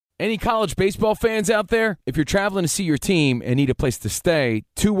Any college baseball fans out there? If you're traveling to see your team and need a place to stay,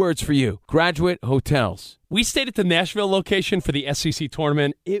 2 words for you: Graduate Hotels. We stayed at the Nashville location for the SEC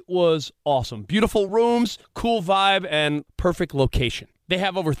tournament. It was awesome. Beautiful rooms, cool vibe, and perfect location. They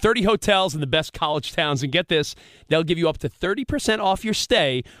have over 30 hotels in the best college towns, and get this, they'll give you up to 30% off your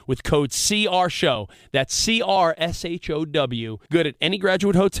stay with code CRSHOW. That's CRSHOW. Good at any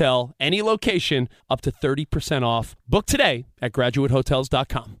Graduate Hotel, any location, up to 30% off. Book today at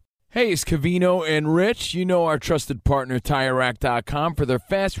graduatehotels.com. Hey, it's Cavino and Rich. You know our trusted partner, TireRack.com, for their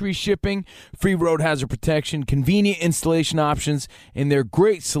fast free shipping, free road hazard protection, convenient installation options, and their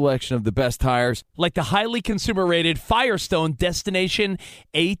great selection of the best tires, like the highly consumer-rated Firestone Destination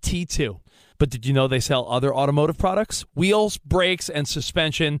AT2. But did you know they sell other automotive products? Wheels, brakes, and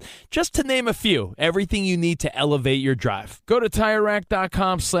suspension, just to name a few. Everything you need to elevate your drive. Go to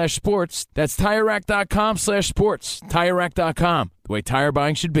TireRack.com/sports. That's TireRack.com/sports. TireRack.com, the way tire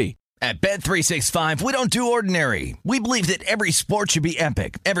buying should be. At Bet365, we don't do ordinary. We believe that every sport should be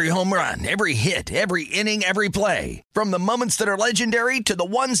epic. Every home run, every hit, every inning, every play. From the moments that are legendary to the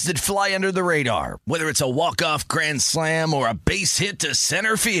ones that fly under the radar. Whether it's a walk-off grand slam or a base hit to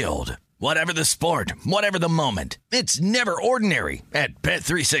center field. Whatever the sport, whatever the moment, it's never ordinary at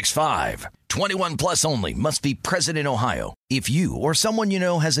Bet365. 21 plus only. Must be present in Ohio. If you or someone you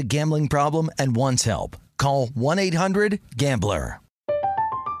know has a gambling problem and wants help, call 1-800-GAMBLER.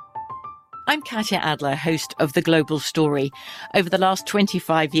 I'm Katya Adler, host of The Global Story. Over the last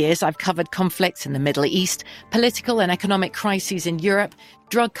 25 years, I've covered conflicts in the Middle East, political and economic crises in Europe,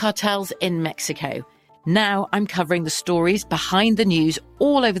 drug cartels in Mexico. Now I'm covering the stories behind the news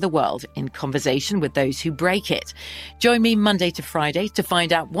all over the world in conversation with those who break it. Join me Monday to Friday to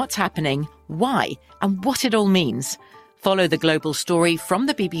find out what's happening, why, and what it all means. Follow The Global Story from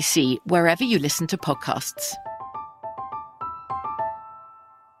the BBC wherever you listen to podcasts.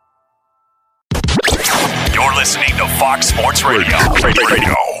 You're listening to Fox Sports Radio.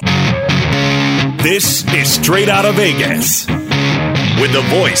 This is Straight Out of Vegas. With the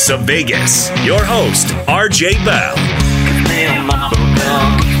voice of Vegas, your host, RJ Bell. Give me a number,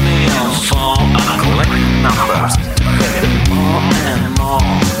 girl. Give me a phone. I collect numbers. More and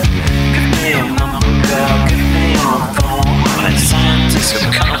more. Give me a number, girl. Give me a phone. I'm a scientist of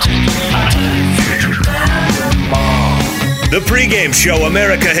counting. I tell you future more. The pregame show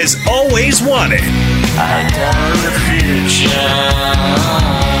America has always wanted. I tell the future.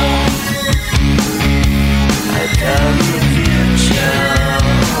 I tell the future.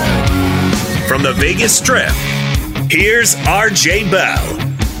 From the Vegas Strip, here's RJ Bell.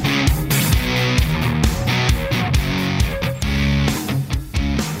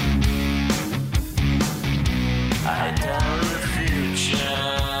 I tell the future.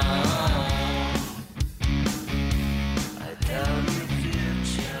 I tell the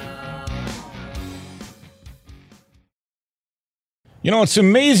future. You know, it's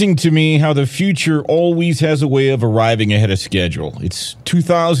amazing to me how the future always has a way of arriving ahead of schedule. It's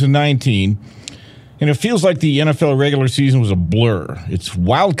 2019, and it feels like the NFL regular season was a blur. It's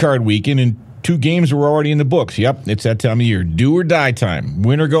wild card weekend, and 2 games were already in the books. Yep, it's that time of year. Do or die time.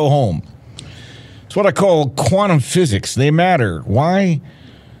 Win or go home. It's what I call quantum physics. They matter. Why?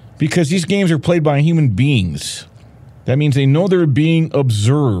 Because these games are played by human beings. That means they know they're being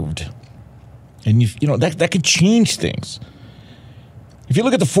observed. And, you know, that could change things. If you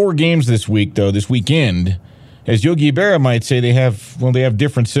look at the 4 games this week, though, this weekend, as Yogi Berra might say, they have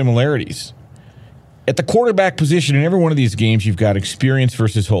different similarities. At the quarterback position in every one of these games, you've got experience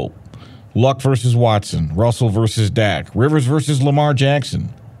versus hope. Luck versus Watson. Russell versus Dak. Rivers versus Lamar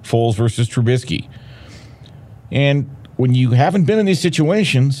Jackson. Foles versus Trubisky. And when you haven't been in these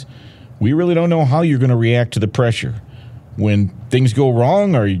situations, we really don't know how you're going to react to the pressure. When things go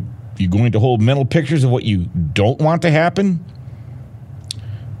wrong, are you going to hold mental pictures of what you don't want to happen?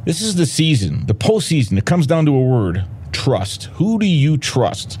 This is the season, the postseason. It comes down to a word: trust. Who do you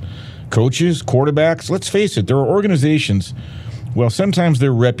trust? Coaches, quarterbacks? Let's face it, there are organizations, well, sometimes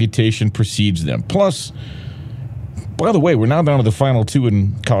their reputation precedes them. Plus, by the way, we're now down to the final 2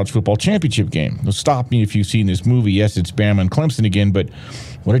 in college football championship game. Now, stop me if you've seen this movie. Yes, it's Bama and Clemson again, but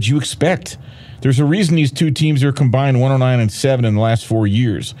what did you expect? There's a reason these 2 teams are combined 109-7 in the last 4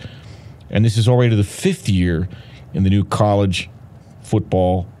 years. And this is already the 5th year in the new college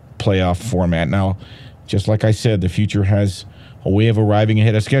football playoff format. Now, just like I said, the future has a way of arriving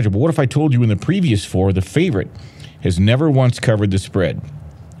ahead of schedule. But what if I told you in the previous 4, the favorite has never once covered the spread?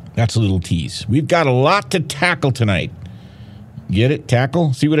 That's a little tease. We've got a lot to tackle tonight. Get it?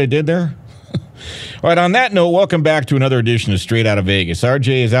 Tackle? See what I did there? All right, on that note, welcome back to another edition of Straight Out of Vegas.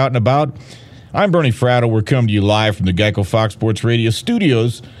 RJ is out and about. I'm Bernie Fratto. We're coming to you live from the Geico Fox Sports Radio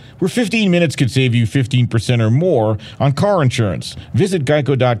studios where 15 minutes could save you 15% or more on car insurance. Visit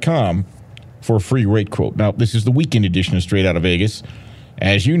geico.com for a free rate quote. Now, this is the weekend edition of Straight Outta Vegas.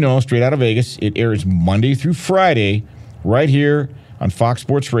 As you know, Straight Outta Vegas, it airs Monday through Friday right here on Fox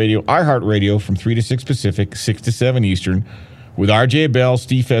Sports Radio, iHeartRadio from 3 to 6 Pacific, 6 to 7 Eastern, with RJ Bell,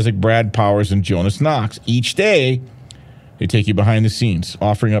 Steve Fezzik, Brad Powers, and Jonas Knox. Each day, they take you behind the scenes,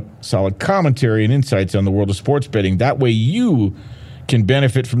 offering up solid commentary and insights on the world of sports betting. That way you can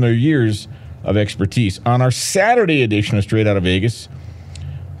benefit from their years of expertise. On our Saturday edition of Straight Outta Vegas,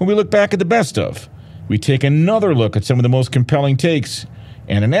 when we look back at the best of, we take another look at some of the most compelling takes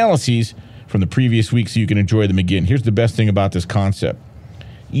and analyses from the previous week so you can enjoy them again. Here's the best thing about this concept.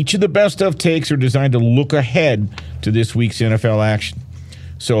 Each of the best of takes are designed to look ahead to this week's NFL action.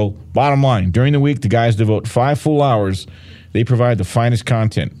 So, bottom line, during the week, the guys devote 5 full hours. They provide the finest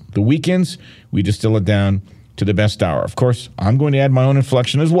content. The weekends, we distill it down to the best hour. Of course, I'm going to add my own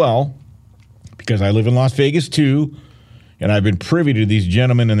inflection as well, because I live in Las Vegas too, and I've been privy to these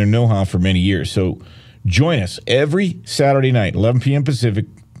gentlemen and their know-how for many years. So join us every Saturday night, 11 p.m. Pacific,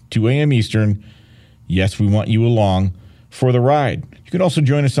 2 a.m. Eastern. Yes, we want you along for the ride. You can also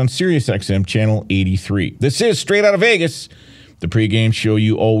join us on SiriusXM Channel 83. This is Straight Outta Vegas, the pregame show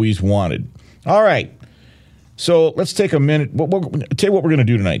you always wanted. All right, so let's take a minute. I'll tell you what we're going to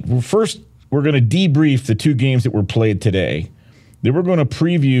do tonight. First, we're going to debrief the 2 games that were played today. Then we're going to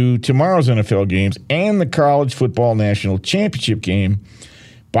preview tomorrow's NFL games and the College Football National Championship game.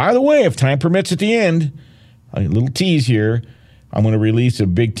 By the way, if time permits at the end, a little tease here, I'm going to release a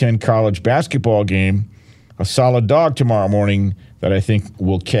Big Ten college basketball game, a solid dog tomorrow morning that I think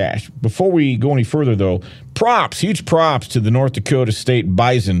will cash. Before we go any further, though, huge props to the North Dakota State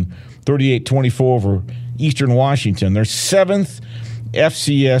Bison, 38-24 over Eastern Washington, their 7th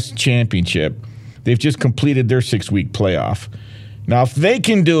FCS championship. They've just completed their 6-week playoff. Now, if they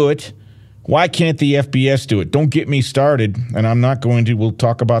can do it, why can't the FBS do it? Don't get me started, and I'm not going to. We'll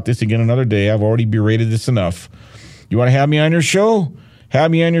talk about this again another day. I've already berated this enough. You want to have me on your show? Have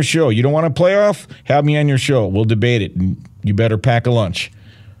me on your show. You don't want a playoff? Have me on your show. We'll debate it, and you better pack a lunch.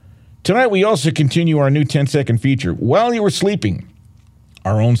 Tonight, we also continue our new 10-second feature, While You Were Sleeping,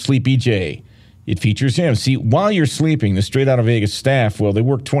 our own Sleepy J. It features him. See, while you're sleeping, the Straight Outta Vegas staff, well, they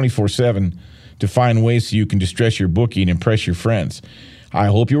work 24/7 to find ways so you can distress your bookie and impress your friends. I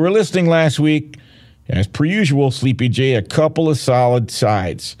hope you were listening last week. As per usual, Sleepy J, a couple of solid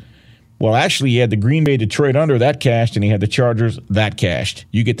sides. Well, actually, he had the Green Bay Detroit under, that cashed, and he had the Chargers, that cashed.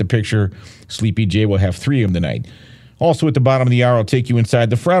 You get the picture. Sleepy J will have 3 of them tonight. Also, at the bottom of the hour, I'll take you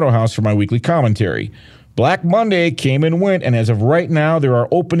inside the Fratto House for my weekly commentary. Black Monday came and went, and as of right now, there are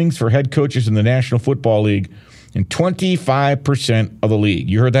openings for head coaches in the National Football League in 25% of the league.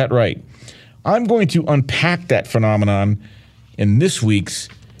 You heard that right. I'm going to unpack that phenomenon in this week's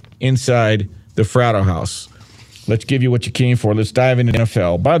Inside the Fratto House. Let's give you what you came for. Let's dive into the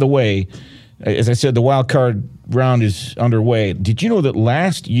NFL. By the way, as I said, the wild card round is underway. Did you know that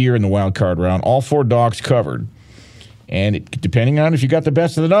last year in the wild card round, all 4 dogs covered? And depending on if you got the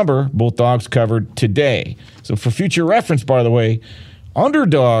best of the number, both dogs covered today. So for future reference, by the way,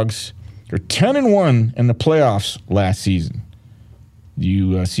 underdogs are 10-1 in the playoffs last season. Do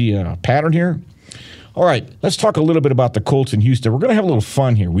you see a pattern here? All right, let's talk a little bit about the Colts in Houston. We're going to have a little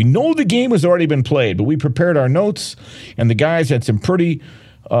fun here. We know the game has already been played, but we prepared our notes, and the guys had some pretty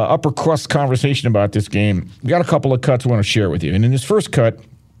upper crust conversation about this game. We got a couple of cuts I want to share with you. And in this first cut,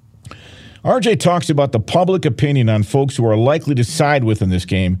 RJ talks about the public opinion on folks who are likely to side with in this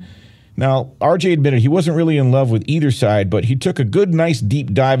game. Now, RJ admitted he wasn't really in love with either side, but he took a good, nice,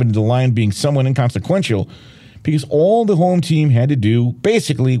 deep dive into the line being somewhat inconsequential because all the home team had to do,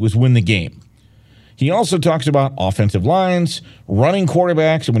 basically, was win the game. He also talks about offensive lines, running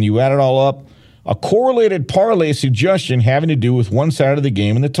quarterbacks, and when you add it all up, a correlated parlay suggestion having to do with one side of the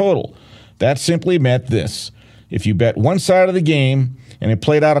game and the total. That simply meant this. If you bet one side of the game and it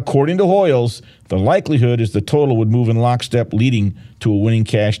played out according to Hoyles, the likelihood is the total would move in lockstep, leading to a winning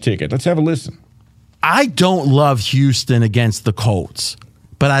cash ticket. Let's have a listen. I don't love Houston against the Colts,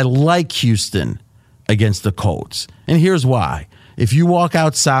 but I like Houston against the Colts. And here's why. If you walk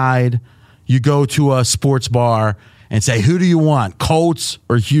outside, you go to a sports bar and say, who do you want, Colts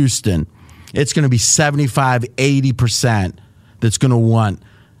or Houston? It's going to be 75, 80% that's going to want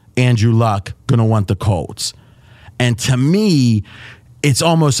Andrew Luck, going to want the Colts. And to me, it's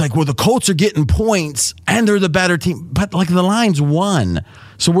almost like, well, the Colts are getting points and they're the better team, but like the line's won.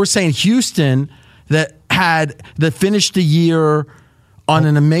 So we're saying Houston that finished the year on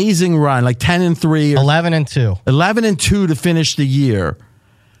an amazing run, like 10-3, 11-2, 11-2 to finish the year.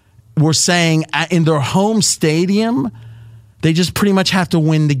 We're saying in their home stadium, They just pretty much have to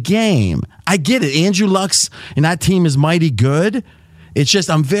win the game. I get it. Andrew Luck's and that team is mighty good. It's just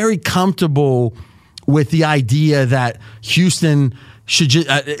I'm very comfortable with the idea that Houston should just,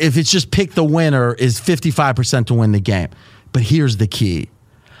 if it's just pick the winner, is 55% to win the game. But here's the key.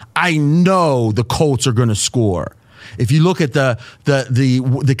 I know the Colts are going to score. If you look at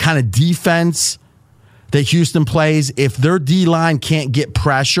the kind of defense that Houston plays, if their D-line can't get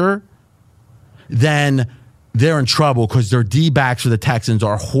pressure, then they're in trouble because their D-backs for the Texans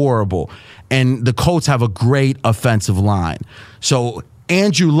are horrible. And the Colts have a great offensive line. So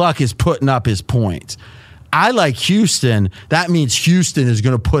Andrew Luck is putting up his points. I like Houston. That means Houston is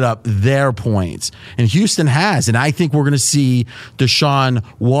going to put up their points. And Houston has. And I think we're going to see Deshaun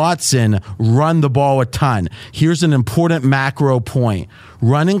Watson run the ball a ton. Here's an important macro point.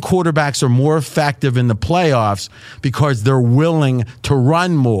 Running quarterbacks are more effective in the playoffs because they're willing to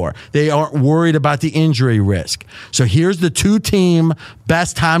run more. They aren't worried about the injury risk. So here's the two-team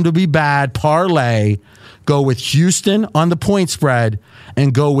best time to be bad parlay. Go with Houston on the point spread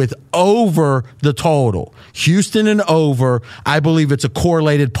and go with over the total. Houston and over. I believe it's a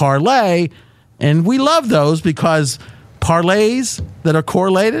correlated parlay, and we love those because parlays that are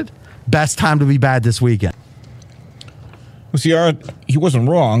correlated, best time to be bad this weekend. Well, see, he wasn't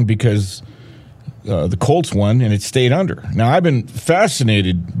wrong because the Colts won and it stayed under. Now, I've been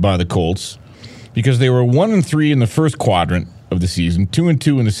fascinated by the Colts because they were 1-3 in the first quadrant of the season,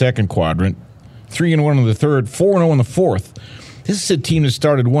 2-2 in the second quadrant, 3-1 in the third, 4-0 in the fourth. This is a team that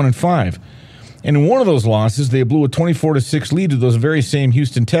started 1-5. And in one of those losses, they blew a 24-6 lead to those very same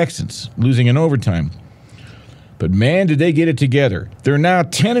Houston Texans, losing in overtime. But man, did they get it together. They're now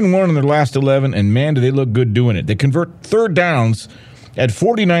 10-1 in their last 11, and man, do they look good doing it. They convert third downs at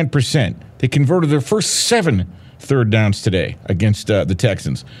 49%. They converted their first 7 third downs today against the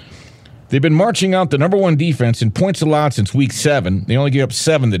Texans. They've been marching out the number one defense in points allowed since week 7. They only gave up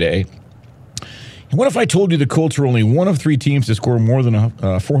 7 today. And what if I told you the Colts are only one of 3 teams to score more than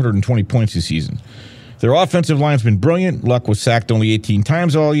 420 points this season? Their offensive line's been brilliant. Luck was sacked only 18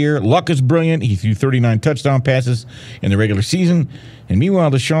 times all year. Luck is brilliant. He threw 39 touchdown passes in the regular season. And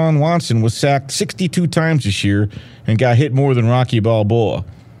meanwhile, Deshaun Watson was sacked 62 times this year and got hit more than Rocky Balboa.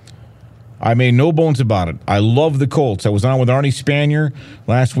 I made no bones about it. I love the Colts. I was on with Arnie Spanier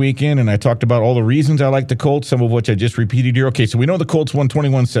last weekend, and I talked about all the reasons I like the Colts, some of which I just repeated here. Okay, so we know the Colts won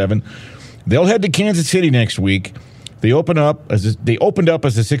 21-7. They'll head to Kansas City next week. They opened up as a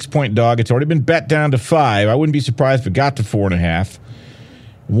 6-point dog. It's already been bet down to 5. I wouldn't be surprised if it got to 4.5.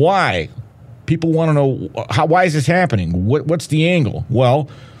 Why? People want to know why is this happening? What's the angle? Well,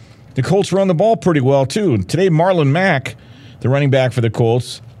 the Colts run the ball pretty well too. Today, Marlon Mack, the running back for the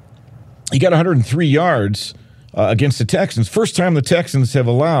Colts, he got 103 yards against the Texans. First time the Texans have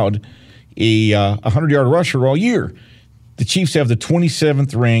allowed a 100-yard rusher all year. The Chiefs have the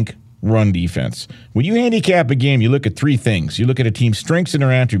 27th ranked run defense. When you handicap a game, you look at 3 things. You look at a team's strengths and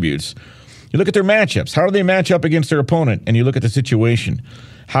their attributes. You look at their matchups. How do they match up against their opponent? And you look at the situation.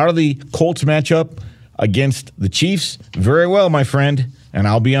 How do the Colts match up against the Chiefs? Very well, my friend. And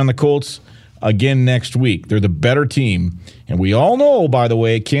I'll be on the Colts again next week. They're the better team. And we all know, by the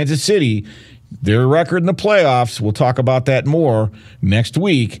way, Kansas City, their record in the playoffs, we'll talk about that more next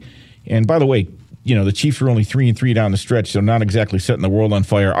week. And by the way, you know, the Chiefs were only 3-3 down the stretch, so not exactly setting the world on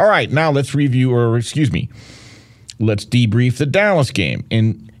fire. All right, now let's let's debrief the Dallas game.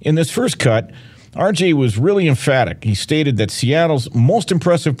 In this first cut, RJ was really emphatic. He stated that Seattle's most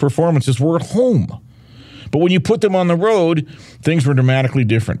impressive performances were at home. But when you put them on the road, things were dramatically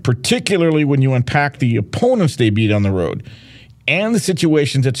different, particularly when you unpack the opponents they beat on the road and the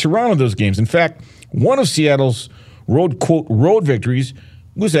situations that surrounded those games. In fact, one of Seattle's road victories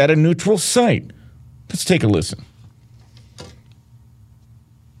was at a neutral site. Let's take a listen.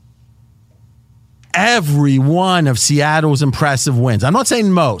 Every one of Seattle's impressive wins. I'm not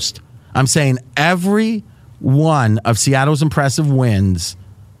saying most. I'm saying every one of Seattle's impressive wins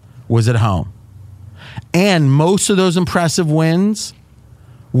was at home. And most of those impressive wins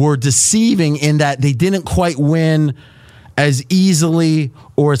were deceiving in that they didn't quite win as easily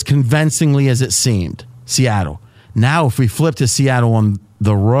or as convincingly as it seemed. Seattle. Now, if we flip to Seattle on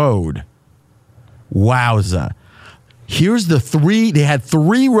the road, wowza. Here's the 3. They had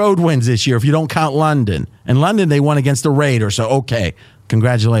 3 road wins this year if you don't count London. And London, they won against the Raiders. So, okay,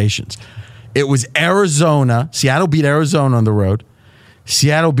 congratulations. It was Arizona. Seattle beat Arizona on the road.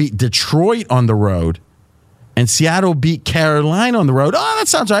 Seattle beat Detroit on the road. And Seattle beat Carolina on the road. Oh, that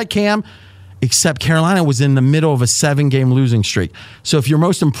sounds right, Cam. Except Carolina was in the middle of a 7-game losing streak. So if your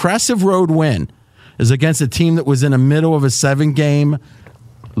most impressive road win is against a team that was in the middle of a 7-game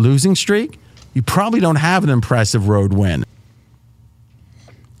losing streak, you probably don't have an impressive road win.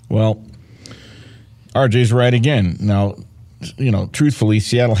 Well, RJ's right again. Now, truthfully,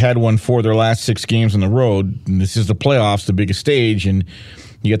 Seattle had won 4 of their last 6 games on the road, and this is the playoffs, the biggest stage, and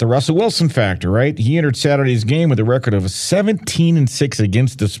you got the Russell Wilson factor, right? He entered Saturday's game with a record of 17-6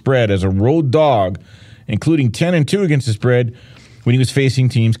 against the spread as a road dog, including 10-2 against the spread when he was facing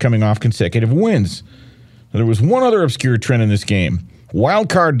teams coming off consecutive wins. Now, there was one other obscure trend in this game. Wild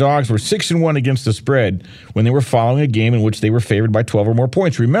card dogs were 6-1 against the spread when they were following a game in which they were favored by 12 or more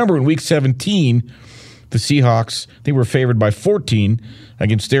points. Remember, in Week 17, the Seahawks, they were favored by 14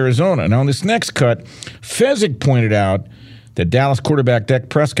 against Arizona. Now, in this next cut, Fezzik pointed out that Dallas quarterback Dak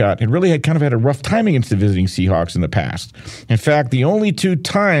Prescott had a rough time against the visiting Seahawks in the past. In fact, the only 2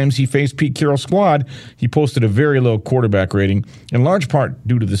 times he faced Pete Carroll's squad, he posted a very low quarterback rating, in large part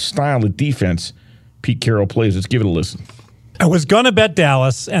due to the style of defense Pete Carroll plays. Let's give it a listen. I was going to bet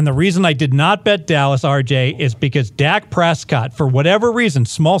Dallas, and the reason I did not bet Dallas, RJ, is because Dak Prescott, for whatever reason,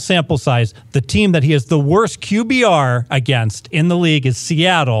 small sample size, the team that he has the worst QBR against in the league is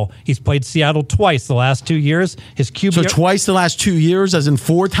Seattle. He's played Seattle twice the last 2 years. His QBR... So twice the last 2 years, as in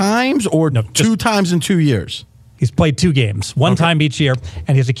 4 times, or no, 2 times in 2 years? He's played 2 games, one time each year, and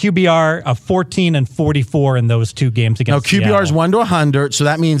he has a QBR of 14 and 44 in those 2 games against Seattle. QBR is 1 to 100, so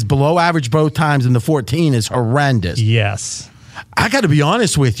that means below average both times, and the 14 is horrendous. Yes. I got to be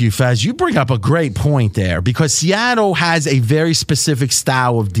honest with you, Fez. You bring up a great point there because Seattle has a very specific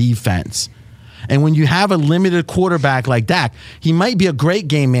style of defense. And when you have a limited quarterback like Dak, he might be a great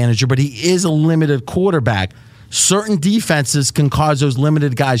game manager, but he is a limited quarterback. Certain defenses can cause those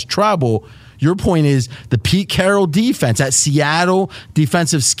limited guys trouble. Your point is the Pete Carroll defense, that Seattle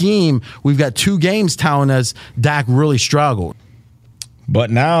defensive scheme, we've got 2 games telling us Dak really struggled.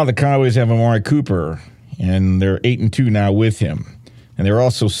 But now the Cowboys have Amari Cooper, and they're 8-2 now with him. And they were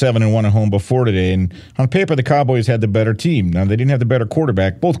also 7-1 at home before today. And on paper, the Cowboys had the better team. Now, they didn't have the better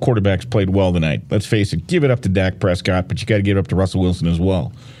quarterback. Both quarterbacks played well tonight. Let's face it, give it up to Dak Prescott, but you got to give it up to Russell Wilson as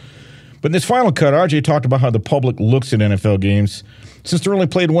well. But in this final cut, RJ talked about how the public looks at NFL games since they're only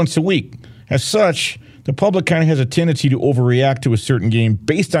played once a week. As such, the public kind of has a tendency to overreact to a certain game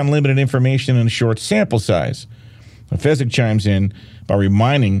based on limited information and a short sample size. Fezzik chimes in by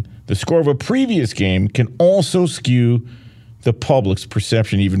reminding the score of a previous game can also skew the public's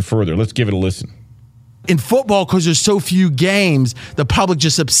perception even further. Let's give it a listen. In football, because there's so few games, the public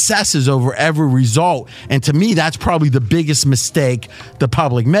just obsesses over every result. And to me, that's probably the biggest mistake the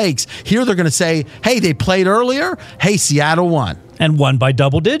public makes. Here they're going to say, hey, they played earlier. Hey, Seattle won. And won by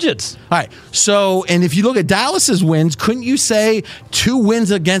double digits. All right. So, and if you look at Dallas's wins, couldn't you say 2 wins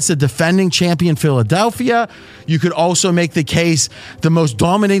against the defending champion Philadelphia? You could also make the case the most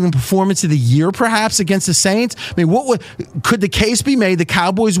dominating performance of the year, perhaps, against the Saints. I mean, could the case be made the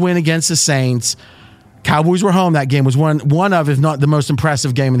Cowboys win against the Saints? Cowboys were home. That game was one of, if not the most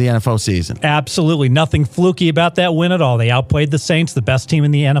impressive game of the NFL season. Absolutely. Nothing fluky about that win at all. They outplayed the Saints, the best team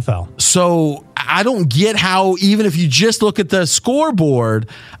in the NFL. So I don't get how, even if you just look at the scoreboard,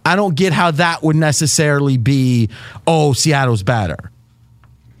 I don't get how that would necessarily be, oh, Seattle's better.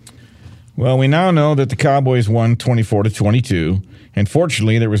 Well, we now know that the Cowboys won 24-22. And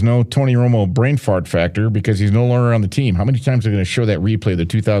fortunately, there was no Tony Romo brain fart factor because he's no longer on the team. How many times are they going to show that replay of the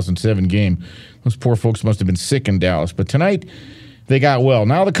 2007 game? Those poor folks must have been sick in Dallas. But tonight, they got well.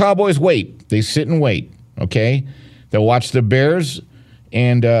 Now the Cowboys wait. They sit and wait, okay? They'll watch the Bears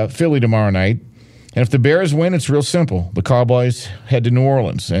and Philly tomorrow night. And if the Bears win, it's real simple. The Cowboys head to New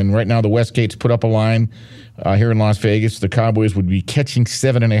Orleans. And right now, the Westgate's put up a line here in Las Vegas. The Cowboys would be catching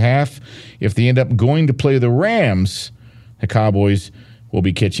 7.5. If they end up going to play the Rams, the Cowboys will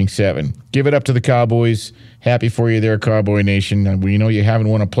be catching 7. Give it up to the Cowboys. Happy for you there, Cowboy Nation. We know you haven't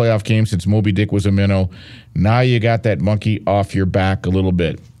won a playoff game since Moby Dick was a minnow. Now you got that monkey off your back a little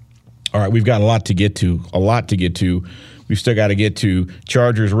bit. All right, we've got a lot to get to. We've still got to get to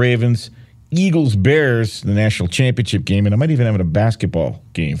Chargers, Ravens, Eagles, Bears, the national championship game, and I might even have a basketball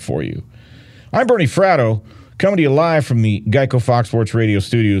game for you. I'm Bernie Fratto, coming to you live from the Geico Fox Sports Radio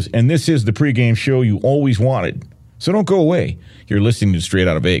studios, and this is the pregame show you always wanted. So don't go away. You're listening to Straight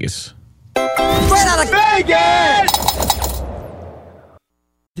Outta Vegas. Straight Outta Vegas!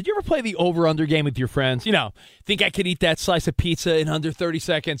 Did you ever play the over-under game with your friends? You know, think I could eat that slice of pizza in under 30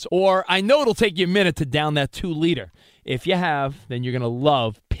 seconds? Or I know it'll take you a minute to down that 2-liter. If you have, then you're going to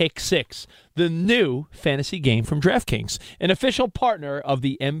love Pick 6, the new fantasy game from DraftKings, an official partner of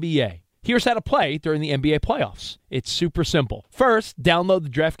the NBA. Here's how to play during the NBA playoffs. It's super simple. First, download the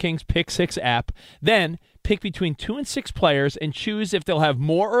DraftKings Pick 6 app. Then, pick between 2 and 6 players and choose if they'll have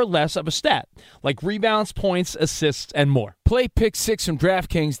more or less of a stat, like rebounds, points, assists, and more. Play Pick 6 from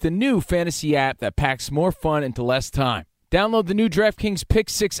DraftKings, the new fantasy app that packs more fun into less time. Download the new DraftKings Pick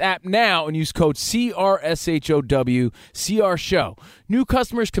 6 app now and use code CRSHOW, CRSHOW. New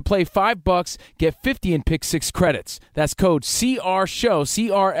customers could play $5, get 50 in Pick 6 credits. That's code CRSHOW,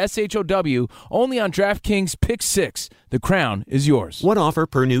 CRSHOW, only on DraftKings Pick 6. The crown is yours. One offer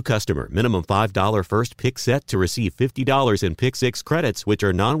per new customer. Minimum $5 first pick set to receive $50 in Pick 6 credits, which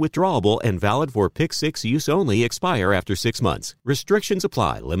are non-withdrawable and valid for Pick 6 use only. Expire after 6 months. Restrictions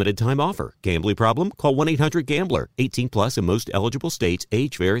apply. Limited time offer. Gambling problem? Call 1-800-GAMBLER. 18 plus in most eligible states.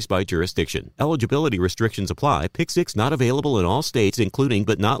 Age varies by jurisdiction. Eligibility restrictions apply. Pick 6 not available in all states, including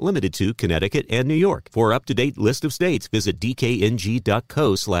but not limited to Connecticut and New York. For up-to-date list of states, visit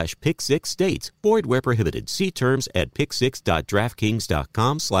dkng.co/pick6states. Void where prohibited. See terms at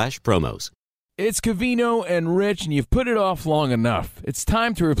pick6.draftkings.com/promos. It's Covino and Rich, and you've put it off long enough. It's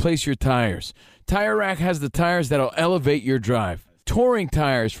time to replace your tires. Tire Rack has the tires that'll elevate your drive. Touring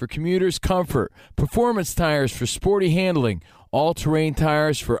tires for commuters' comfort, performance tires for sporty handling, all-terrain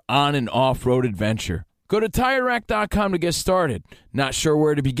tires for on- and off-road adventure. Go to TireRack.com to get started. Not sure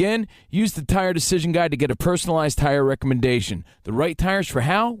where to begin? Use the Tire Decision Guide to get a personalized tire recommendation. The right tires for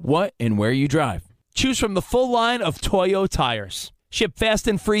how, what, and where you drive. Choose from the full line of Toyo tires. Ship fast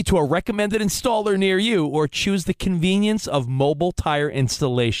and free to a recommended installer near you, or choose the convenience of mobile tire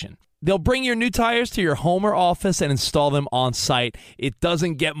installation. They'll bring your new tires to your home or office and install them on site. It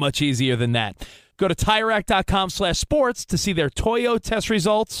doesn't get much easier than that. Go to TireRack.com/sports to see their Toyo test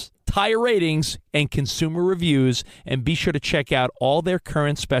results, tire ratings, and consumer reviews, and be sure to check out all their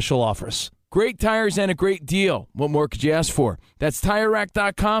current special offers. Great tires and a great deal. What more could you ask for? That's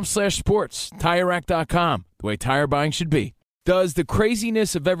TireRack.com/sports. TireRack.com, the way tire buying should be. Does the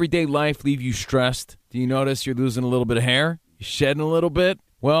craziness of everyday life leave you stressed? Do you notice you're losing a little bit of hair? You're shedding a little bit?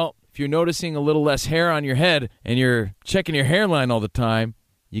 Well, if you're noticing a little less hair on your head and you're checking your hairline all the time,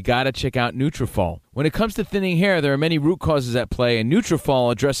 you got to check out Nutrafol. When it comes to thinning hair, there are many root causes at play, and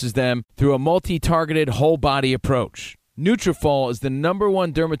Nutrafol addresses them through a multi-targeted whole-body approach. Nutrafol is the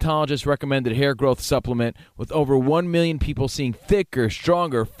 #1 dermatologist-recommended hair growth supplement, with over 1 million people seeing thicker,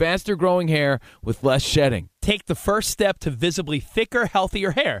 stronger, faster-growing hair with less shedding. Take the first step to visibly thicker,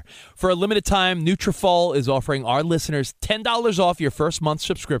 healthier hair. For a limited time, Nutrafol is offering our listeners $10 off your first month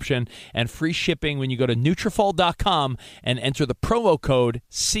subscription and free shipping when you go to Nutrafol.com and enter the promo code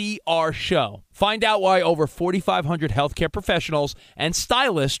CRSHOW. Find out why over 4,500 healthcare professionals and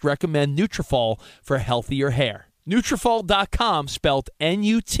stylists recommend Nutrafol for healthier hair. Nutrafol.com, spelled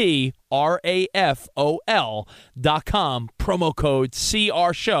Nutrafol.com, promo code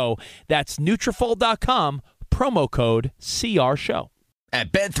CRSHOW. That's Nutrafol.com, promo code CRSHOW.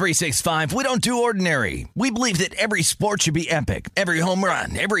 At Bet365, we don't do ordinary. We believe that every sport should be epic. Every home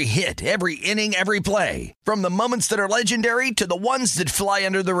run, every hit, every inning, every play. From the moments that are legendary to the ones that fly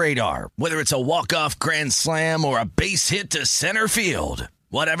under the radar. Whether it's a walk-off grand slam or a base hit to center field.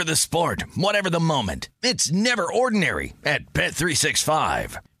 Whatever the sport, whatever the moment, it's never ordinary at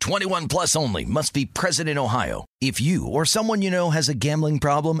Bet365. 21 plus only. Must be present in Ohio. If you or someone you know has a gambling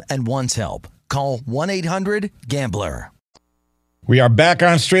problem and wants help, call 1-800-GAMBLER. We are back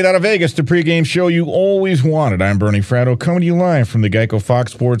on Straight Out of Vegas, the pregame show you always wanted. I'm Bernie Fratto, coming to you live from the Geico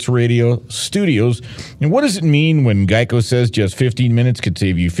Fox Sports Radio studios. And what does it mean when Geico says just 15 minutes could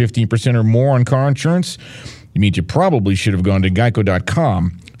save you 15% or more on car insurance? It means you probably should have gone to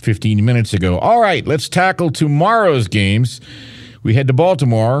Geico.com 15 minutes ago. All right, let's tackle tomorrow's games. We head to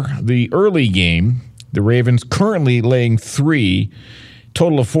Baltimore, the early game. The Ravens currently laying 3,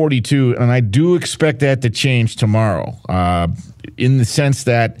 total of 42, and I do expect that to change tomorrow in the sense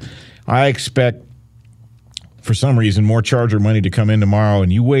that I expect, for some reason, more Charger money to come in tomorrow,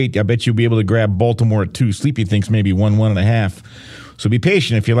 and you wait, I bet you'll be able to grab Baltimore at 2. Sleepy thinks maybe 1.5. So be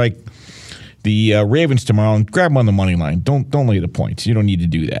patient if you like the Ravens tomorrow, and grab them on the money line. Don't lay the points. You don't need to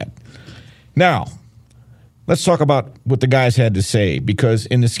do that. Now, let's talk about what the guys had to say, because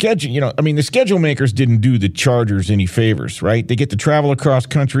in the schedule, the schedule makers didn't do the Chargers any favors, right? They get to travel across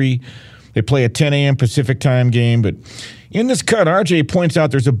country. They play a 10 a.m. Pacific time game, but in this cut, RJ points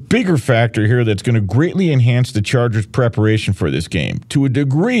out there's a bigger factor here that's going to greatly enhance the Chargers' preparation for this game. To a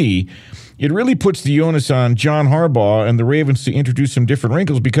degree, it really puts the onus on John Harbaugh and the Ravens to introduce some different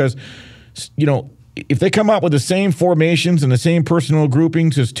wrinkles, because if they come out with the same formations and the same personnel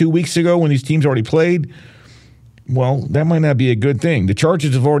groupings as 2 weeks ago when these teams already played, well, that might not be a good thing. The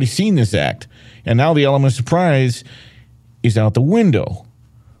Chargers have already seen this act, and now the element of surprise is out the window.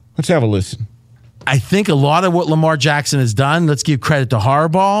 Let's have a listen. I think a lot of what Lamar Jackson has done, let's give credit to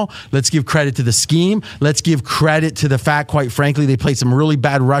Harbaugh. Let's give credit to the scheme. Let's give credit to the fact, quite frankly, they played some really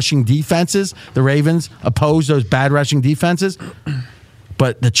bad rushing defenses. The Ravens opposed those bad rushing defenses.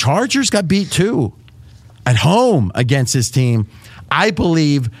 But the Chargers got beat too. at home against his team. I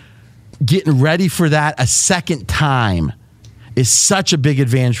believe getting ready for that a second time is such a big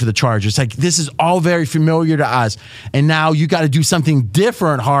advantage for the Chargers. Like, this is all very familiar to us, and now you got to do something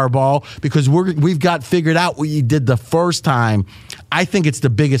different, Harbaugh, because we've got figured out what you did the first time. I think it's the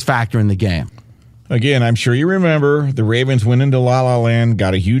biggest factor in the game. Again, I'm sure you remember the Ravens went into La La Land,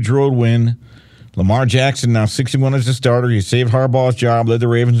 got a huge road win. Lamar Jackson, now 61 as a starter. He saved Harbaugh's job, led the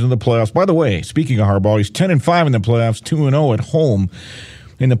Ravens into the playoffs. By the way, speaking of Harbaugh, he's 10-5 in the playoffs, 2-0 at home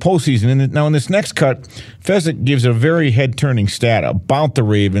in the postseason. And now in this next cut, Fezzik gives a very head-turning stat about the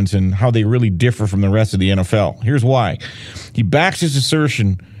Ravens and how they really differ from the rest of the NFL. Here's why. He backs his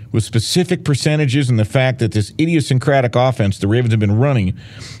assertion with specific percentages and the fact that this idiosyncratic offense the Ravens have been running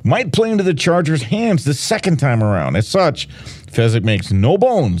might play into the Chargers' hands the second time around. As such, Fezzik makes no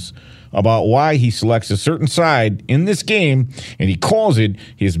bones about why he selects a certain side in this game, and he calls it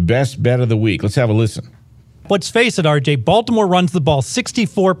his best bet of the week. Let's have a listen. Let's face it, RJ, Baltimore runs the ball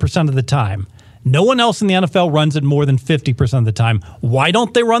 64% of the time. No one else in the NFL runs it more than 50% of the time. Why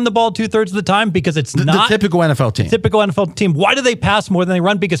don't they run the ball 2/3 of the time? Because it's not the typical NFL team. Typical NFL team. Why do they pass more than they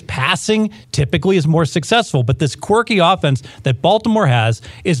run? Because passing typically is more successful. But this quirky offense that Baltimore has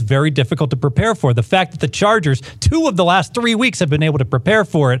is very difficult to prepare for. The fact that the Chargers, 2 of the last 3 weeks, have been able to prepare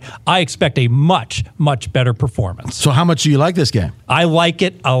for it, I expect a much, much better performance. So how much do you like this game? I like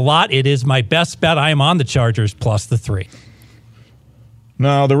it a lot. It is my best bet. I am on the Chargers plus the 3.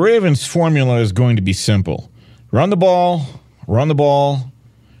 Now, the Ravens' formula is going to be simple. Run the ball,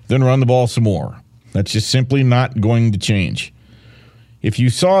 then run the ball some more. That's just simply not going to change. If you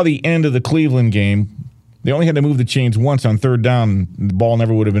saw the end of the Cleveland game, they only had to move the chains once on third down, and the ball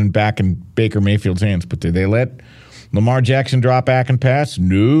never would have been back in Baker Mayfield's hands. But did they let Lamar Jackson drop back and pass?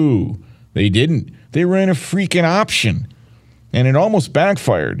 No, they didn't. They ran a freaking option, and it almost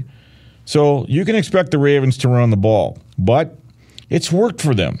backfired. So you can expect the Ravens to run the ball, but it's worked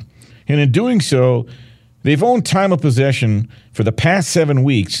for them. And in doing so, they've owned time of possession for the past 7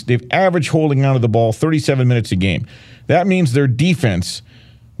 weeks. They've averaged holding onto the ball 37 minutes a game. That means their defense,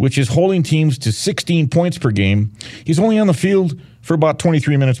 which is holding teams to 16 points per game, is only on the field for about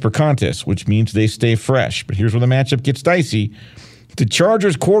 23 minutes per contest, which means they stay fresh. But here's where the matchup gets dicey. The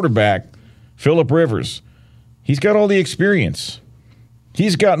Chargers quarterback, Phillip Rivers, he's got all the experience.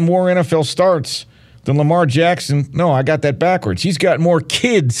 He's got more NFL starts than Lamar Jackson. No, I got that backwards. He's got more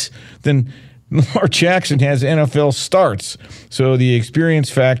kids than Lamar Jackson has NFL starts. So the experience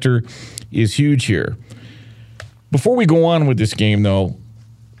factor is huge here. Before we go on with this game, though,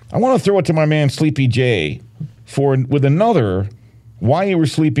 I want to throw it to my man Sleepy J with another Why You Were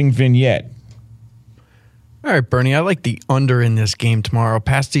Sleeping vignette. All right, Bernie, I like the under in this game tomorrow.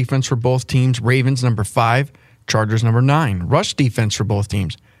 Pass defense for both teams, Ravens number 5, Chargers number 9. Rush defense for both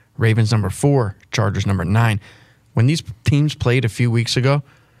teams, Ravens number 4, Chargers number 9. When these teams played a few weeks ago,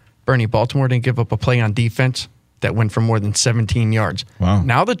 Bernie, Baltimore didn't give up a play on defense that went for more than 17 yards. Wow.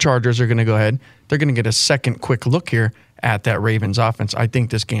 Now the Chargers are going to go ahead. They're going to get a second quick look here at that Ravens offense. I think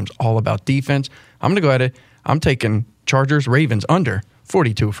this game's all about defense. I'm going to go ahead. I'm taking Chargers, Ravens under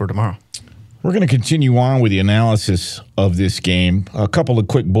 42 for tomorrow. We're going to continue on with the analysis of this game. A couple of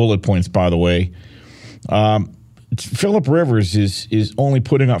quick bullet points, by the way. Phillip Rivers is only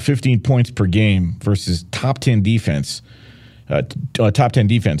putting up 15 points per game versus top 10 defense. Top 10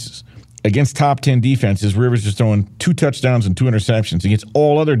 defenses. Against top 10 defenses, Rivers is throwing 2 touchdowns and 2 interceptions. Against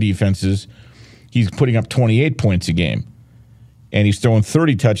all other defenses, he's putting up 28 points a game. And he's throwing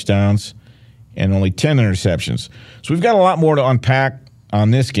 30 touchdowns and only 10 interceptions. So we've got a lot more to unpack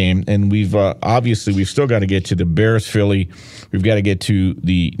on this game, and we've still got to get to the Bears-Philly. We've got to get to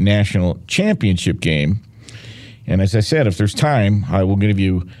the national championship game. And as I said, if there's time, I will give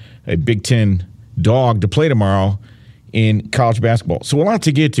you a Big Ten dog to play tomorrow in college basketball. So a lot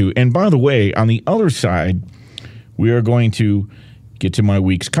to get to. And by the way, on the other side, we are going to get to my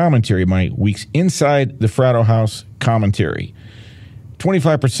week's commentary, my week's Inside the Fratto House commentary.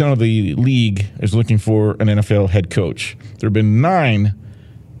 25% of the league is looking for an NFL head coach. There have been 9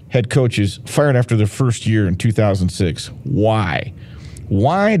 head coaches fired after their first year in 2006. Why?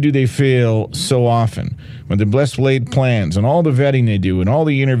 Why do they fail so often? When the best laid plans and all the vetting they do and all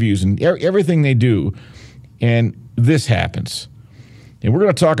the interviews and everything they do, and this happens. And we're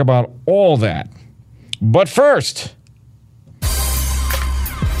going to talk about all that. But first,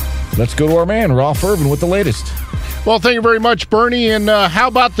 let's go to our man, Ralph Irvin, with the latest. Well, thank you very much, Bernie. And how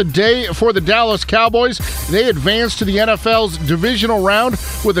about the day for the Dallas Cowboys? They advanced to the NFL's divisional round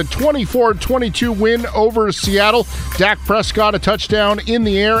with a 24-22 win over Seattle. Dak Prescott, a touchdown in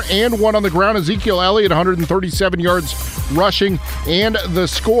the air and one on the ground. Ezekiel Elliott, 137 yards rushing, and the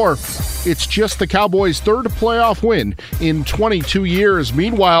score. It's just the Cowboys' third playoff win in 22 years.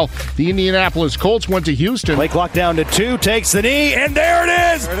 Meanwhile, the Indianapolis Colts went to Houston. Play clock down to 2, takes the knee, and there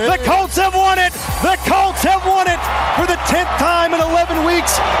it is! The Colts have won it! The Colts have won it! For the 10th time in 11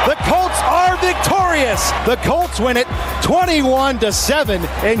 weeks, the Colts are victorious! The Colts win it 21-7,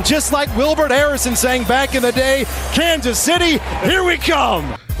 and just like Wilbert Harrison sang back in the day, Kansas City, here we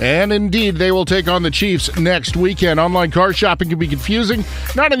come! And indeed, they will take on the Chiefs next weekend. Online car shopping can be confusing.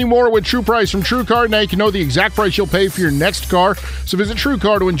 Not anymore with True Price from TrueCar. Now you can know the exact price you'll pay for your next car. So visit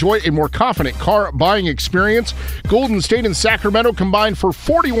TrueCar to enjoy a more confident car buying experience. Golden State and Sacramento combined for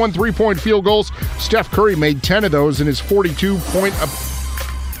 41 three-point field goals. Steph Curry made 10 of those in his 42-point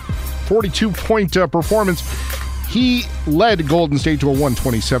performance. He led Golden State to a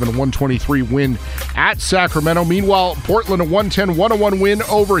 127-123 win at Sacramento. Meanwhile, Portland a 110-101 win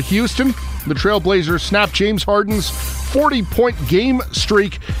over Houston. The Trailblazers snapped James Harden's 40-point game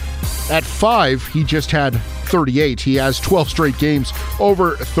streak at 5. He just had 38. He has 12 straight games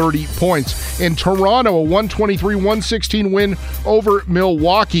over 30 points. In Toronto, a 123-116 win over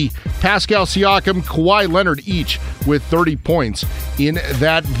Milwaukee. Pascal Siakam, Kawhi Leonard each with 30 points in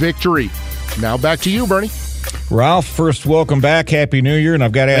that victory. Now back to you, Bernie. Ralph, first, welcome back. Happy New Year, and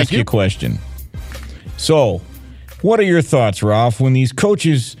I've got to ask you a question. So, what are your thoughts, Ralph, when these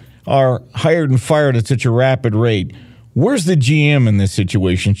coaches are hired and fired at such a rapid rate? Where's the GM in this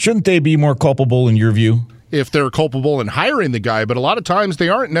situation? Shouldn't they be more culpable in your view? If they're culpable in hiring the guy, but a lot of times they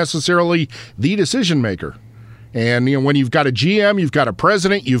aren't necessarily the decision maker. And when you've got a GM, you've got a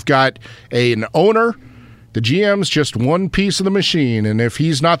president, you've got an owner. The GM's just one piece of the machine, and if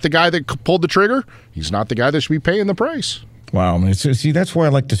he's not the guy that pulled the trigger, he's not the guy that should be paying the price. Wow. See, that's why I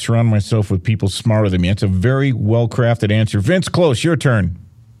like to surround myself with people smarter than me. It's a very well-crafted answer. Vince, close, your turn.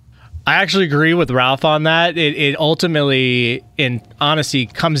 I actually agree with Ralph on that. It ultimately, in honesty,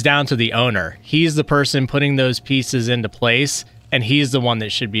 comes down to the owner. He's the person putting those pieces into place, and he's the one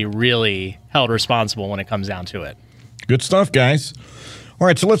that should be really held responsible when it comes down to it. Good stuff, guys. All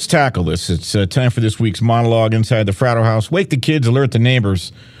right, so let's tackle this. It's time for this week's monologue inside the Fratto House. Wake the kids, alert the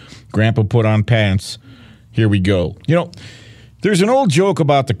neighbors. Grandpa put on pants. Here we go. There's an old joke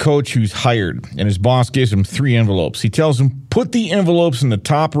about the coach who's hired, and his boss gives him 3 envelopes. He tells him, put the envelopes in the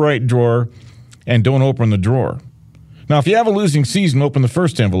top right drawer and don't open the drawer. Now, if you have a losing season, open the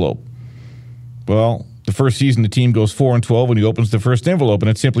first envelope. Well, the first season, the team goes 4-12 when he opens the first envelope,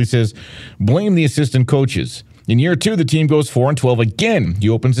 and it simply says, blame the assistant coaches. In year 2, the team goes 4-12 again. He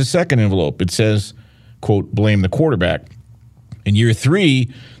opens the second envelope. It says, quote, blame the quarterback. In year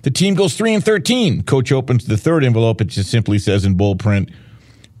 3, the team goes 3-13. Coach opens the third envelope. It just simply says in bold print,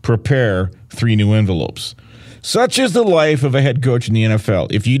 prepare 3 new envelopes. Such is the life of a head coach in the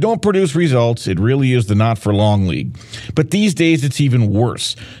NFL. If you don't produce results, it really is the not-for-long league. But these days, it's even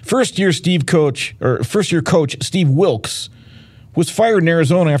worse. First-year coach Steve Wilks was fired in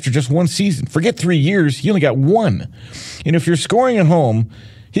Arizona after just 1 season. Forget 3 years, he only got 1. And if you're scoring at home,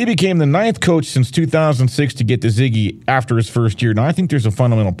 he became the 9th coach since 2006 to get the Ziggy after his first year. Now, I think there's a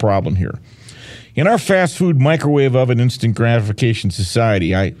fundamental problem here. In our fast food, microwave oven, instant gratification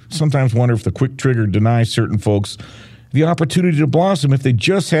society, I sometimes wonder if the quick trigger denies certain folks the opportunity to blossom if they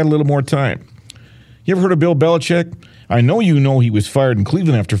just had a little more time. You ever heard of Bill Belichick? I know you know he was fired in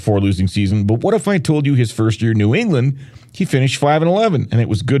Cleveland after 4 losing seasons, but what if I told you his first year in New England, he finished 5-11, and it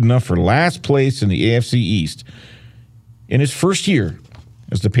was good enough for last place in the AFC East in his first year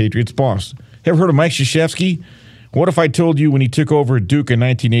as the Patriots' boss. Ever heard of Mike Krzyzewski? What if I told you when he took over at Duke in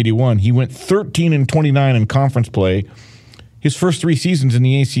 1981, he went 13-29 in conference play his first 3 seasons in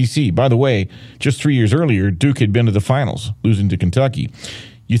the ACC. By the way, just 3 years earlier, Duke had been to the finals, losing to Kentucky.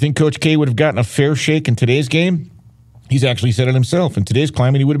 You think Coach K would have gotten a fair shake in today's game? He's actually said it himself. In today's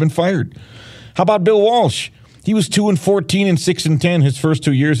climate, he would have been fired. How about Bill Walsh? He was 2-14 and 6-10 his first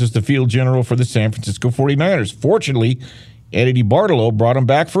 2 years as the field general for the San Francisco 49ers. Fortunately, Eddie DeBartolo brought him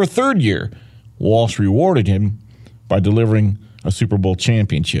back for a 3rd year. Walsh rewarded him by delivering a Super Bowl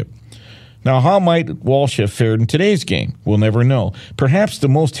championship. Now, how might Walsh have fared in today's game? We'll never know. Perhaps the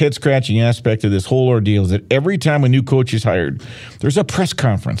most head-scratching aspect of this whole ordeal is that every time a new coach is hired, there's a press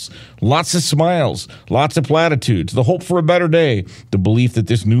conference, lots of smiles, lots of platitudes, the hope for a better day, the belief that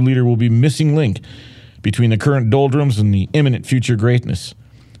this new leader will be missing link between the current doldrums and the imminent future greatness.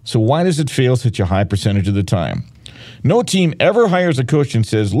 So why does it fail such a high percentage of the time? No team ever hires a coach and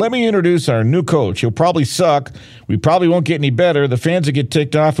says, let me introduce our new coach. He'll probably suck. We probably won't get any better. The fans will get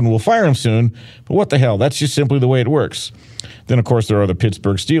ticked off and we'll fire him soon. But what the hell? That's just simply the way it works. Then, of course, there are the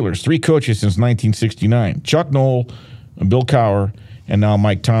Pittsburgh Steelers. 3 coaches since 1969. Chuck Noll, Bill Cowher, and now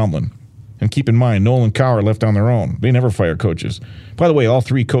Mike Tomlin. And keep in mind, Nolan Cowher left on their own. They never fire coaches. By the way, all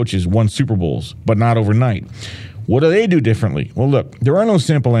 3 coaches won Super Bowls, but not overnight. What do they do differently? Well, look, there are no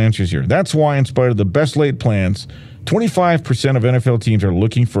simple answers here. That's why, in spite of the best laid plans, 25% of NFL teams are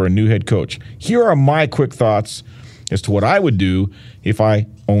looking for a new head coach. Here are my quick thoughts as to what I would do if I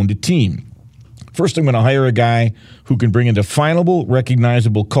owned a team. First, I'm going to hire a guy who can bring a definable,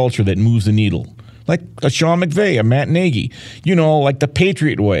 recognizable culture that moves the needle. Like a Sean McVay, a Matt Nagy. Like the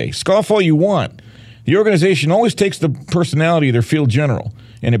Patriot way. Scoff all you want. The organization always takes the personality of their field general,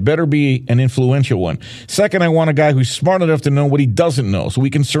 and it better be an influential one. Second, I want a guy who's smart enough to know what he doesn't know, so he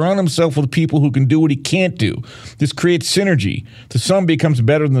can surround himself with people who can do what he can't do. This creates synergy. The sum becomes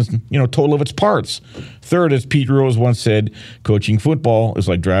better than the total of its parts. Third, as Pete Rose once said, coaching football is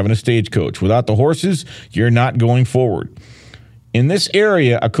like driving a stagecoach. Without the horses, you're not going forward. In this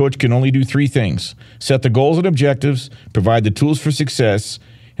area, a coach can only do 3 things: set the goals and objectives, provide the tools for success,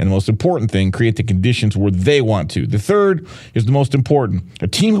 and the most important thing, create the conditions where they want to. The third is the most important. A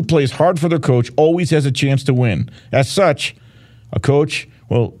team who plays hard for their coach always has a chance to win. As such, a coach,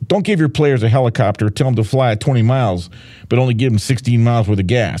 don't give your players a helicopter, tell them to fly at 20 miles, but only give them 16 miles worth of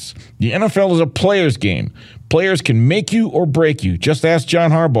gas. The NFL is a player's game. Players can make you or break you. Just ask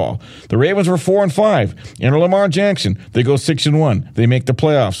John Harbaugh. The Ravens were 4-5. Enter Lamar Jackson. They go 6-1. They make the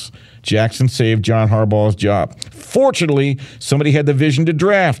playoffs. Jackson saved John Harbaugh's job. Fortunately, somebody had the vision to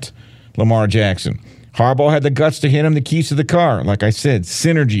draft Lamar Jackson. Harbaugh had the guts to hand him the keys to the car. Like I said,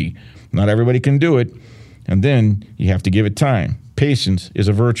 synergy. Not everybody can do it. And then you have to give it time. Patience is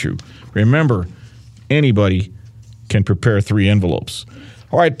a virtue. Remember, anybody can prepare 3 envelopes.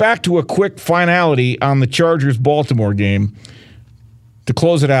 All right, back to a quick finality on the Chargers-Baltimore game. To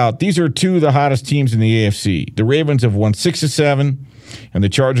close it out, these are 2 of the hottest teams in the AFC. The Ravens have won 6 of 7, and the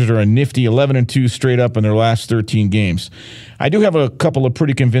Chargers are a nifty 11-2 straight up in their last 13 games. I do have a couple of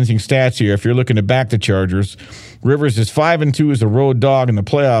pretty convincing stats here if you're looking to back the Chargers. Rivers is 5-2 as a road dog in the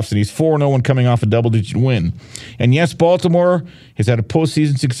playoffs, and he's 4-0 coming off a double-digit win. And yes, Baltimore has had a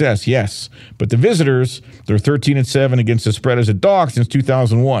postseason success, yes. But the visitors, they're 13-7 against the spread as a dog since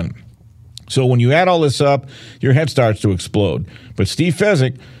 2001. So when you add all this up, your head starts to explode. But Steve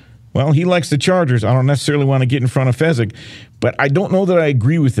Fezzik, he likes the Chargers. I don't necessarily want to get in front of Fezzik, but I don't know that I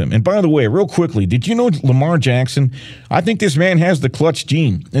agree with him. And by the way, real quickly, did you know Lamar Jackson? I think this man has the clutch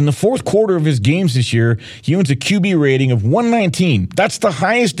gene. In the 4th quarter of his games this year, he owns a QB rating of 119. That's the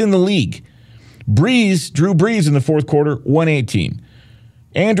highest in the league. Drew Brees in the 4th quarter, 118.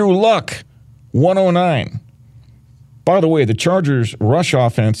 Andrew Luck, 109. By the way, the Chargers' rush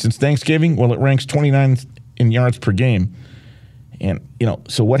offense since Thanksgiving, it ranks 29th in yards per game. And,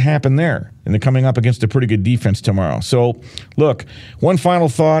 so what happened there? And they're coming up against a pretty good defense tomorrow. So, look, one final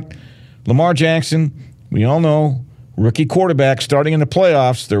thought. Lamar Jackson, we all know, rookie quarterback starting in the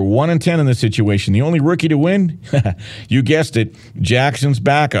playoffs. They're 1-10 in this situation. The only rookie to win, you guessed it, Jackson's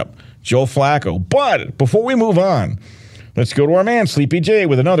backup, Joe Flacco. But before we move on, let's go to our man, Sleepy J,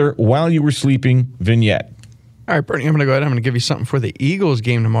 with another While You Were Sleeping vignette. All right, Bernie, I'm going to go ahead. I'm going to give you something for the Eagles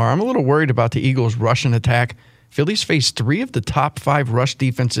game tomorrow. I'm a little worried about the Eagles' rushing attack. Philly's faced 3 of the top 5 rush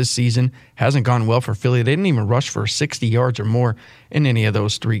defense this season. Hasn't gone well for Philly. They didn't even rush for 60 yards or more in any of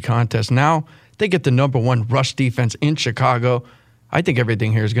those 3 contests. Now they get the number 1 rush defense in Chicago. I think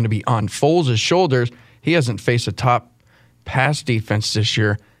everything here is going to be on Foles' shoulders. He hasn't faced a top pass defense this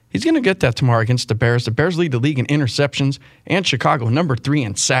year. He's going to get that tomorrow against the Bears. The Bears lead the league in interceptions, and Chicago number 3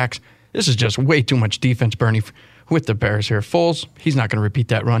 in sacks. This is just way too much defense, Bernie, with the Bears here. Foles, he's not going to repeat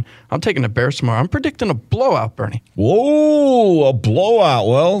that run. I'm taking the Bears tomorrow. I'm predicting a blowout, Bernie. Whoa, a blowout.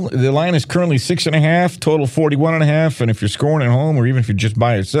 Well, the line is currently 6.5, total 41.5. And if you're scoring at home or even if you're just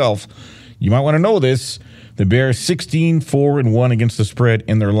by yourself, you might want to know this. The Bears 16-4-1 against the spread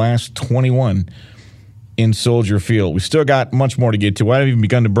in their last 21 in Soldier Field. We still got much more to get to. I haven't even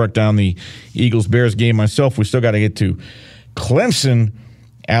begun to break down the Eagles-Bears game myself. We still got to get to Clemson,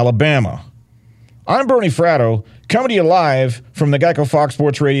 Alabama. I'm Bernie Fratto, coming to you live from the Geico Fox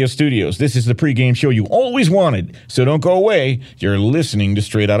Sports Radio studios. This is the pregame show you always wanted, so don't go away. You're listening to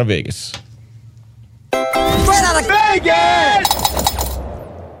Straight Outta Vegas. Straight Outta Vegas!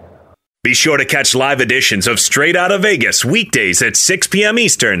 Be sure to catch live editions of Straight Outta Vegas weekdays at 6 p.m.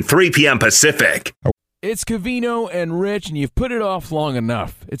 Eastern, 3 p.m. Pacific. It's Covino and Rich, and you've put it off long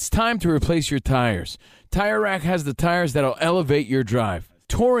enough. It's time to replace your tires. Tire Rack has the tires that'll elevate your drive.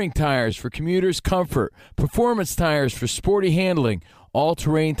 Touring tires for commuters' comfort, performance tires for sporty handling,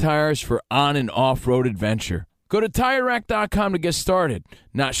 all-terrain tires for on- and off-road adventure. Go to TireRack.com to get started.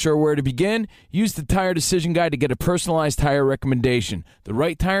 Not sure where to begin? Use the Tire Decision Guide to get a personalized tire recommendation. The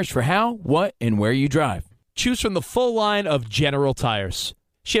right tires for how, what, and where you drive. Choose from the full line of General Tires.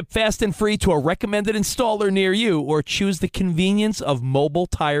 Ship fast and free to a recommended installer near you, or choose the convenience of mobile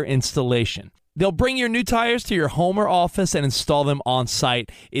tire installation. They'll bring your new tires to your home or office and install them on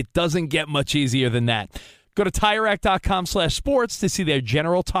site. It doesn't get much easier than that. Go to TireRack.com/sports to see their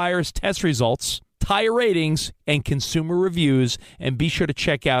General Tires test results, tire ratings, and consumer reviews, and be sure to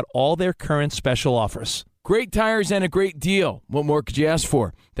check out all their current special offers. Great tires and a great deal. What more could you ask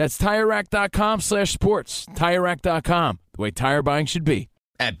for? That's TireRack.com/sports. TireRack.com, the way tire buying should be.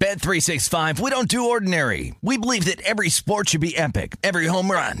 At Bet365, we don't do ordinary. We believe that every sport should be epic. Every home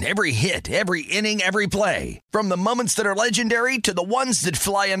run, every hit, every inning, every play. From the moments that are legendary to the ones that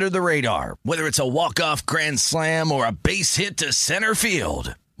fly under the radar. Whether it's a walk-off grand slam or a base hit to center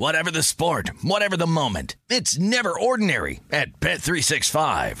field. Whatever the sport, whatever the moment, it's never ordinary at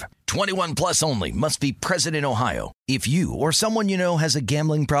Bet365. 21 plus only. Must be present in Ohio. If you or someone you know has a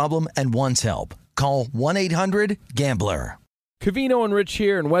gambling problem and wants help, call 1-800-GAMBLER. Covino and Rich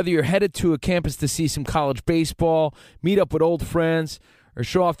here, and whether you're headed to a campus to see some college baseball, meet up with old friends, or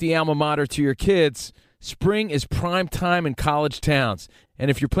show off the alma mater to your kids, spring is prime time in college towns. And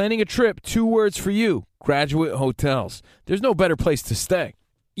if you're planning a trip, 2 words for you: Graduate Hotels. There's no better place to stay.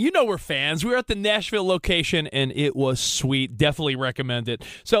 You know we're fans. We were at the Nashville location, and it was sweet. Definitely recommend it.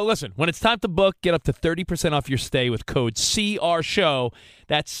 So listen, when it's time to book, get up to 30% off your stay with code CRSHOW.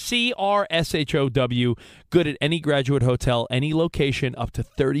 That's CRSHOW. Good at any Graduate Hotel, any location, up to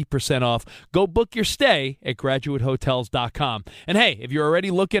 30% off. Go book your stay at graduatehotels.com. And hey, if you're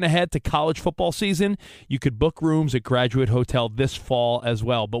already looking ahead to college football season, you could book rooms at Graduate Hotel this fall as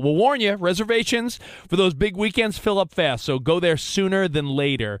well. But we'll warn you, reservations for those big weekends fill up fast, so go there sooner than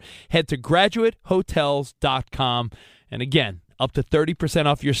later. Head to graduatehotels.com. And again, up to 30%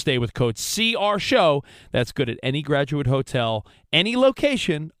 off your stay with code CRSHOW. That's good at any Graduate Hotel, any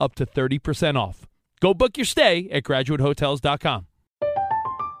location, up to 30% off. Go book your stay at graduatehotels.com.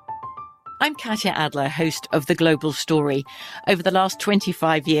 I'm Katya Adler, host of The Global Story. Over the last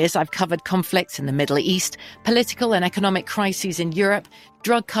 25 years, I've covered conflicts in the Middle East, political and economic crises in Europe,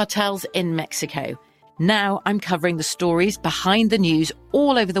 drug cartels in Mexico. Now I'm covering the stories behind the news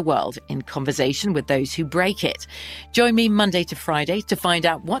all over the world in conversation with those who break it. Join me Monday to Friday to find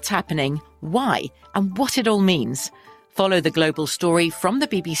out what's happening, why, and what it all means. Follow The Global Story from the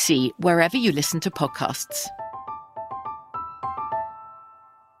BBC wherever you listen to podcasts.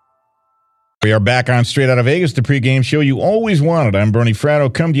 We are back on Straight Out of Vegas, the pregame show you always wanted. I'm Bernie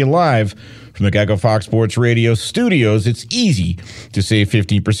Fratto, come to you live from the Geico Fox Sports Radio studios. It's easy to save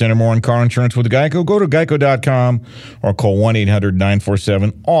 15% or more on car insurance with Geico. Go to geico.com or call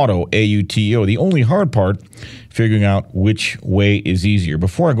 1-800-947-AUTO, AUTO. The only hard part, figuring out which way is easier.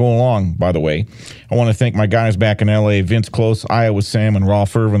 Before I go along, by the way, I want to thank my guys back in L.A., Vince Close, Iowa Sam, and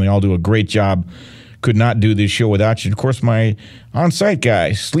Rolf Irvin. They all do a great job. Could not do this show without you. Of course, my on-site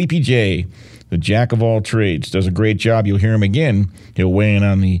guy, Sleepy J, the jack of all trades, does a great job. You'll hear him again. He'll weigh in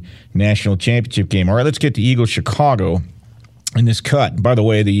on the national championship game. All right, let's get to Eagles-Chicago in this cut. By the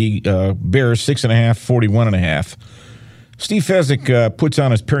way, the Bears, 6.5, 41.5. Steve Fezzik puts on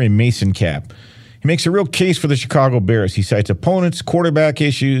his Perry Mason cap. He makes a real case for the Chicago Bears. He cites opponents, quarterback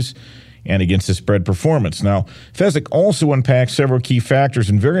issues, and against the spread performance. Now, Fezzik also unpacks several key factors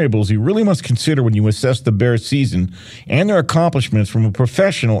and variables you really must consider when you assess the Bears' season and their accomplishments from a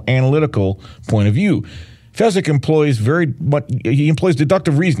professional, analytical point of view. Fezzik employs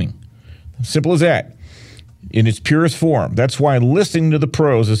deductive reasoning. Simple as that. In its purest form. That's why listening to the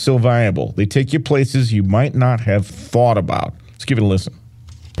pros is so valuable. They take you places you might not have thought about. Let's give it a listen.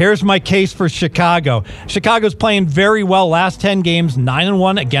 Here's my case for Chicago. Chicago's playing very well last 10 games,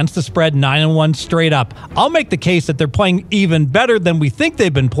 9-1 against the spread, 9-1 straight up. I'll make the case that they're playing even better than we think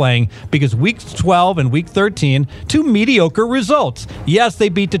they've been playing because week 12 and week 13, 2 mediocre results. Yes, they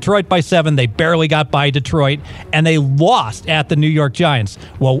beat Detroit by 7. They barely got by Detroit, and they lost at the New York Giants.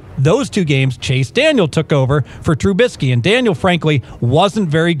 Well, those 2 games, Chase Daniel took over for Trubisky, and Daniel, frankly, wasn't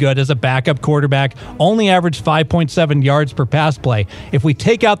very good as a backup quarterback, only averaged 5.7 yards per pass play. If we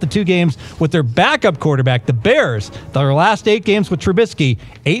take out the 2 games with their backup quarterback, the Bears, their last 8 games with Trubisky,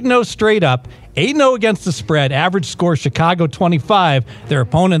 8-0 straight up, 8-0 against the spread, average score Chicago 25, their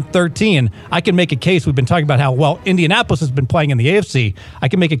opponent 13. I can make a case, we've been talking about how well Indianapolis has been playing in the AFC. I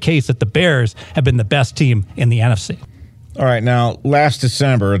can make a case that the Bears have been the best team in the NFC. All right, now, last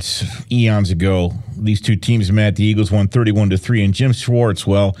December, it's eons ago, these 2 teams met. The Eagles won 31-3, and Jim Schwartz,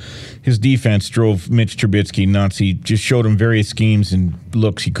 well, his defense drove Mitch Trubisky nuts. He just showed him various schemes and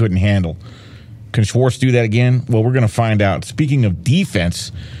looks he couldn't handle. Can Schwartz do that again? Well, we're going to find out. Speaking of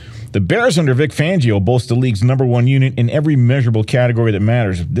defense, the Bears under Vic Fangio boast the league's #1 unit in every measurable category that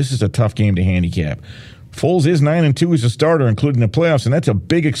matters. This is a tough game to handicap. Foles is 9-2 as a starter, including the playoffs, and that's a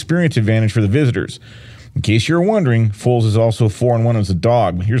big experience advantage for the visitors. In case you're wondering, Foles is also 4-1 as a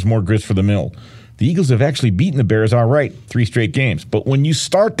dog, but here's more grist for the mill. The Eagles have actually beaten the Bears all right, 3 straight games. But when you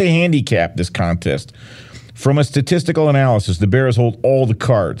start to handicap this contest, from a statistical analysis, the Bears hold all the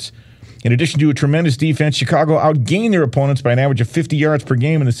cards. In addition to a tremendous defense, Chicago outgained their opponents by an average of 50 yards per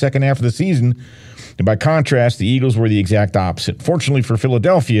game in the second half of the season. And by contrast, the Eagles were the exact opposite. Unfortunately for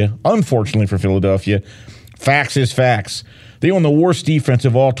Philadelphia, facts is facts. They own the worst defense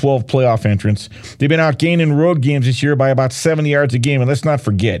of all 12 playoff entrants. They've been outgained in road games this year by about 70 yards a game. And let's not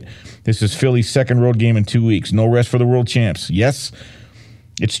forget, this is Philly's second road game in 2 weeks. No rest for the world champs. Yes,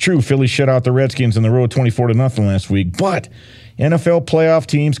 it's true, Philly shut out the Redskins on the road 24-0 last week. But NFL playoff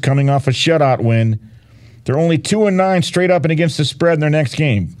teams coming off a shutout win, they're only 2-9 straight up and against the spread in their next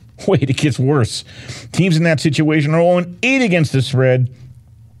game. Wait, it gets worse. Teams in that situation are 0-8 against the spread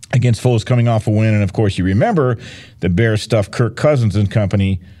against foes coming off a win. And, of course, you remember the Bears stuffed Kirk Cousins and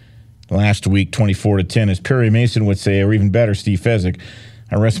company last week 24-10, as Perry Mason would say, or even better, Steve Fezzik.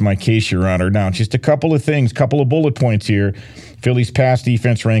 I rest my case, Your Honor. Now, just a couple of things, couple of bullet points here. Philly's pass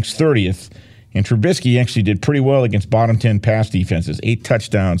defense ranks 30th, and Trubisky actually did pretty well against bottom 10 pass defenses. 8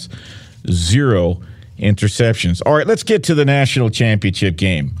 touchdowns, 0 interceptions. All right, let's get to the national championship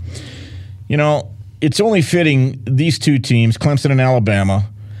game. You know, it's only fitting these two teams, Clemson and Alabama.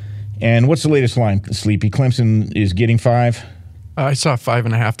 And what's the latest line, Sleepy? Clemson is getting 5? I saw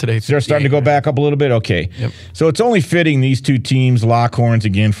 5.5 today. So they're starting to go back up a little bit? Okay. Yep. So it's only fitting these two teams lock horns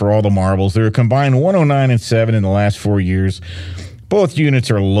again for all the marbles. They're a combined 109-7 in the last 4 years. Both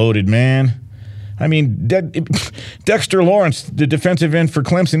units are loaded, man. I mean, Dexter Lawrence, the defensive end for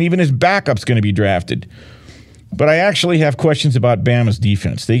Clemson, even his backup's going to be drafted. But I actually have questions about Bama's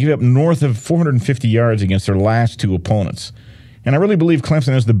defense. They give up north of 450 yards against their last 2 opponents. And I really believe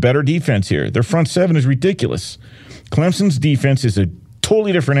Clemson has the better defense here. Their front 7 is ridiculous. Clemson's defense is a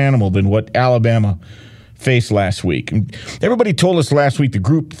totally different animal than what Alabama faced last week. And everybody told us last week, the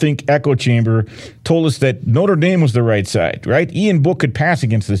group think echo chamber told us that Notre Dame was the right side, right? Ian Book could pass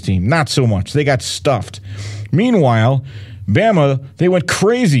against this team. Not so much. They got stuffed. Meanwhile, Bama, they went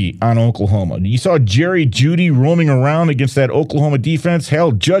crazy on Oklahoma. You saw Jerry Jeudy roaming around against that Oklahoma defense.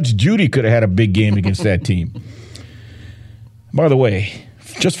 Hell, Judge Judy could have had a big game against that team. By the way,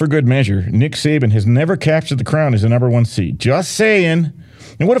 just for good measure, Nick Saban has never captured the crown as the number 1 seed. Just saying.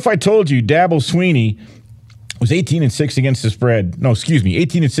 And what if I told you Dabo Swinney was 18-6 against the spread? No, excuse me,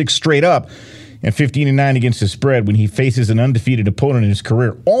 18-6 straight up and 15-9 against the spread when he faces an undefeated opponent in his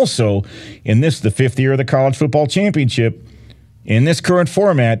career. Also, in this, the 5th year of the college football championship, in this current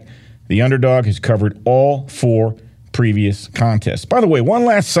format, the underdog has covered all 4 previous contests. By the way, one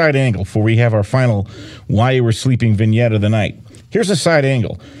last side angle before we have our final Why You Were Sleeping vignette of the night. Here's a side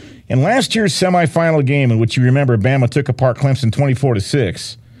angle. In last year's semifinal game, in which you remember Bama took apart Clemson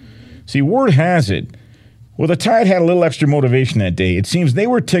 24-6, see, word has it, well, the Tide had a little extra motivation that day. It seems they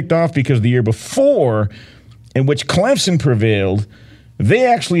were ticked off because the year before, in which Clemson prevailed, they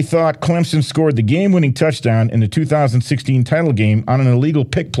actually thought Clemson scored the game-winning touchdown in the 2016 title game on an illegal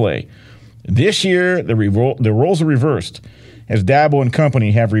pick play. This year, the roles are reversed, as Dabo and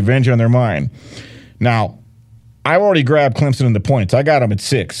company have revenge on their mind. Now, I've already grabbed Clemson in the points. I got them at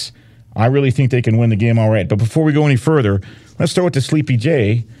 6. I really think they can win the game all right. But before we go any further, let's start with the Sleepy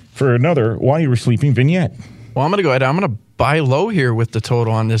J for another While You Were Sleeping vignette. Well, I'm going to go ahead. I'm going to buy low here with the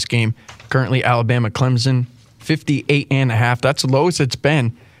total on this game. Currently, Alabama-Clemson, 58.5. That's the lowest it's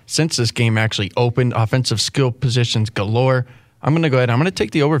been since this game actually opened. Offensive skill positions galore. I'm going to go ahead. I'm going to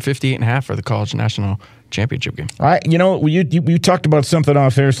take the over 58.5 for the college national championship game. You know, you talked about something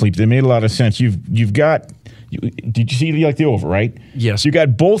off air, Sleep. That made a lot of sense. You've got. Did you see the over, right? Yes. You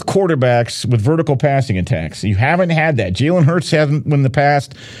got both quarterbacks with vertical passing attacks. You haven't had that. Jalen Hurts hasn't in the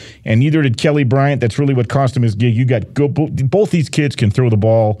past, and neither did Kelly Bryant. That's really what cost him his gig. You got both these kids can throw the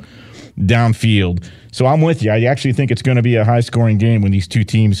ball downfield. So I'm with you. I actually think it's going to be a high-scoring game when these two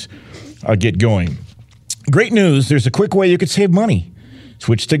teams get going. Great news. There's a quick way you could save money.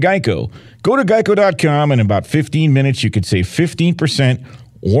 Switch to Geico. Go to geico.com, and in about 15 minutes, you could save 15%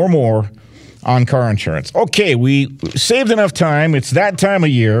 or more on car insurance. Okay, we saved enough time. It's that time of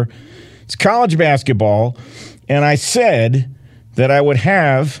year. It's college basketball. And I said that I would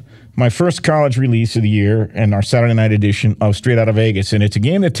have my first college release of the year and our Saturday night edition of Straight Outta Vegas. And it's a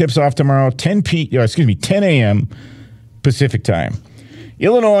game that tips off tomorrow, 10 a.m. Pacific time.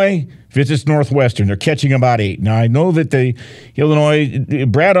 Illinois visits Northwestern. They're catching about 8. Now, I know that the Illinois,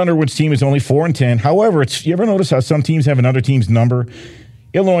 Brad Underwood's team is only 4-10. However, you ever notice how some teams have another team's number?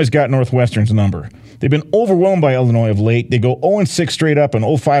 Illinois got Northwestern's number. They've been overwhelmed by Illinois of late. They go 0-6 straight up and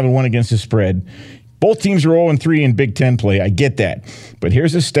 0-5-1 against the spread. Both teams are 0-3 in Big Ten play. I get that. But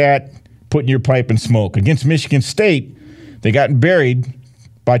here's a stat put in your pipe and smoke. Against Michigan State, they got buried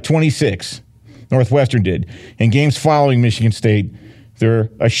by 26. Northwestern did. In games following Michigan State, they're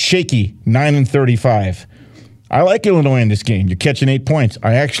a shaky 9-35. I like Illinois in this game. You're catching 8 points.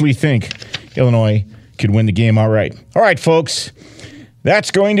 I actually think Illinois could win the game outright. All right, folks,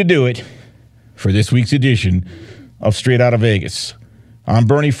 that's going to do it for this week's edition of Straight Outta Vegas. I'm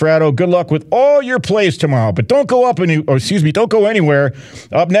Bernie Fratto. Good luck with all your plays tomorrow, but don't go don't go anywhere.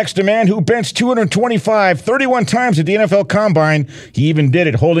 Up next, a man who benched 225 31 times at the NFL Combine. He even did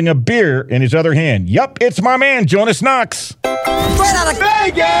it holding a beer in his other hand. Yup, it's my man, Jonas Knox. Straight Outta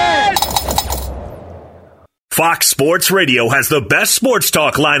Vegas! Fox Sports Radio has the best sports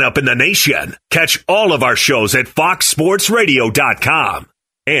talk lineup in the nation. Catch all of our shows at foxsportsradio.com.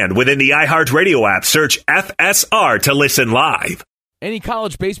 And within the iHeartRadio app, search FSR to listen live. Any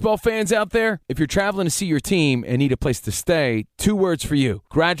college baseball fans out there? If you're traveling to see your team and need a place to stay, 2 words for you: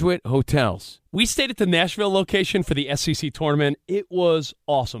 Graduate Hotels. We stayed at the Nashville location for the SEC tournament. It was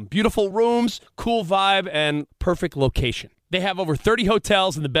awesome. Beautiful rooms, cool vibe, and perfect location. They have over 30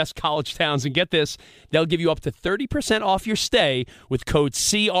 hotels in the best college towns, and get this, they'll give you up to 30% off your stay with code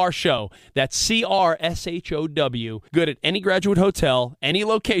CRSHOW. That's CRSHOW. Good at any Graduate Hotel, any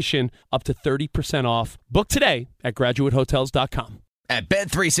location, up to 30% off. Book today at graduatehotels.com. At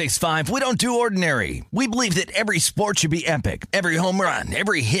Bet365, we don't do ordinary. We believe that every sport should be epic. Every home run,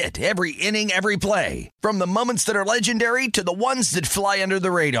 every hit, every inning, every play. From the moments that are legendary to the ones that fly under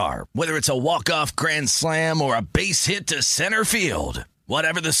the radar. Whether it's a walk-off grand slam or a base hit to center field.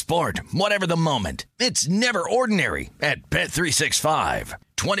 Whatever the sport, whatever the moment. It's never ordinary at Bet365.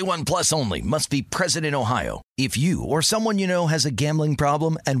 21 plus only. Must be present in Ohio. If you or someone you know has a gambling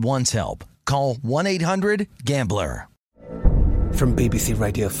problem and wants help, call 1-800-GAMBLER. From BBC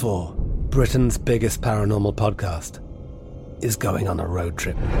Radio 4, Britain's biggest paranormal podcast is going on a road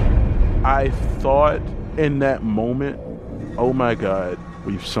trip. I thought in that moment, oh my God,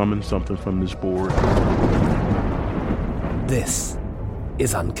 we've summoned something from this board. This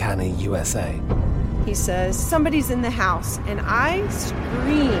is Uncanny USA. He says, somebody's in the house, and I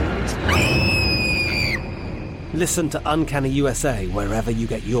screamed. Listen to Uncanny USA wherever you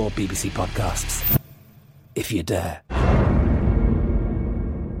get your BBC podcasts, if you dare.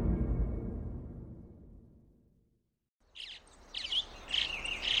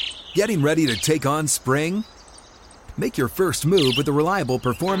 Getting ready to take on spring? Make your first move with the reliable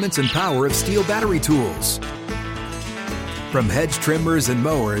performance and power of Steel battery tools. From hedge trimmers and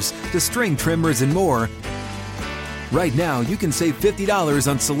mowers to string trimmers and more, right now you can save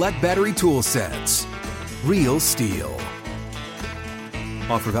 $50 on select battery tool sets. Real Steel.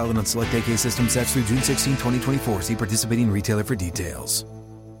 Offer valid on select AK system sets through June 16, 2024. See participating retailer for details.